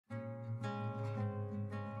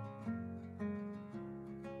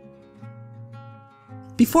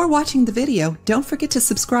Before watching the video, don't forget to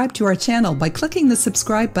subscribe to our channel by clicking the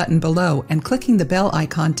subscribe button below and clicking the bell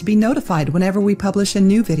icon to be notified whenever we publish a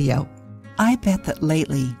new video. I bet that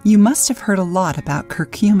lately you must have heard a lot about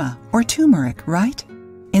curcuma or turmeric, right?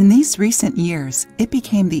 In these recent years, it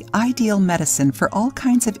became the ideal medicine for all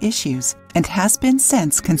kinds of issues and has been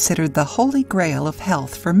since considered the Holy Grail of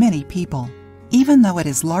health for many people. Even though it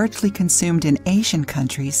is largely consumed in Asian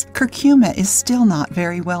countries, curcuma is still not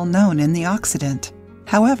very well known in the Occident.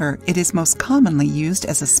 However, it is most commonly used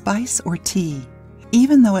as a spice or tea.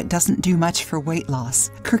 Even though it doesn't do much for weight loss,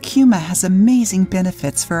 curcuma has amazing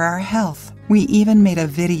benefits for our health. We even made a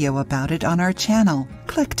video about it on our channel.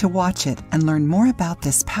 Click to watch it and learn more about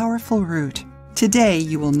this powerful root. Today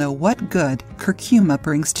you will know what good curcuma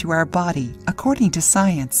brings to our body according to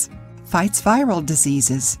science. Fights viral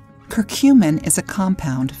diseases. Curcumin is a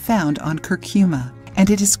compound found on curcuma, and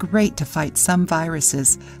it is great to fight some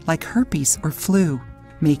viruses like herpes or flu.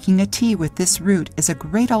 Making a tea with this root is a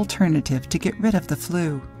great alternative to get rid of the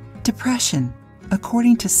flu. Depression.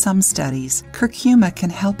 According to some studies, curcuma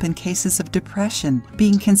can help in cases of depression,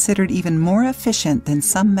 being considered even more efficient than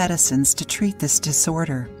some medicines to treat this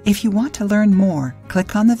disorder. If you want to learn more,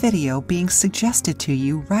 click on the video being suggested to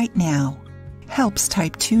you right now. Helps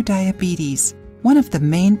type 2 diabetes. One of the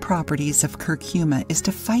main properties of curcuma is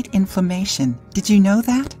to fight inflammation. Did you know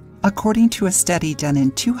that? According to a study done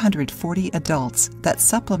in 240 adults that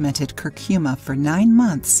supplemented curcuma for 9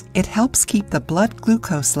 months, it helps keep the blood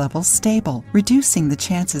glucose levels stable, reducing the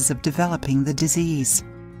chances of developing the disease.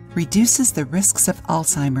 Reduces the risks of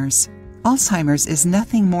Alzheimer's. Alzheimer's is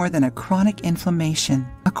nothing more than a chronic inflammation.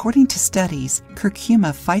 According to studies,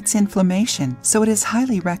 curcuma fights inflammation, so it is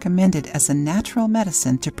highly recommended as a natural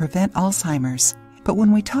medicine to prevent Alzheimer's. But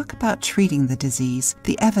when we talk about treating the disease,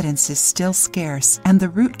 the evidence is still scarce, and the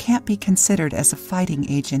root can't be considered as a fighting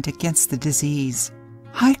agent against the disease.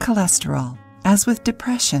 High cholesterol. As with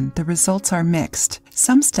depression, the results are mixed.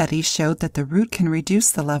 Some studies showed that the root can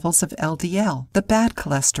reduce the levels of LDL, the bad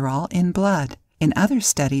cholesterol, in blood. In other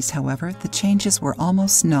studies, however, the changes were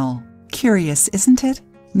almost null. Curious, isn't it?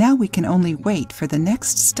 Now we can only wait for the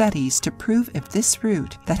next studies to prove if this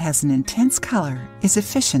root, that has an intense color, is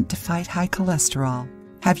efficient to fight high cholesterol.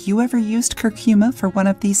 Have you ever used curcuma for one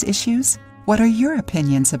of these issues? What are your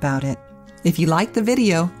opinions about it? If you liked the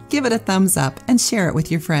video, give it a thumbs up and share it with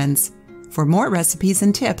your friends. For more recipes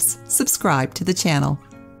and tips, subscribe to the channel.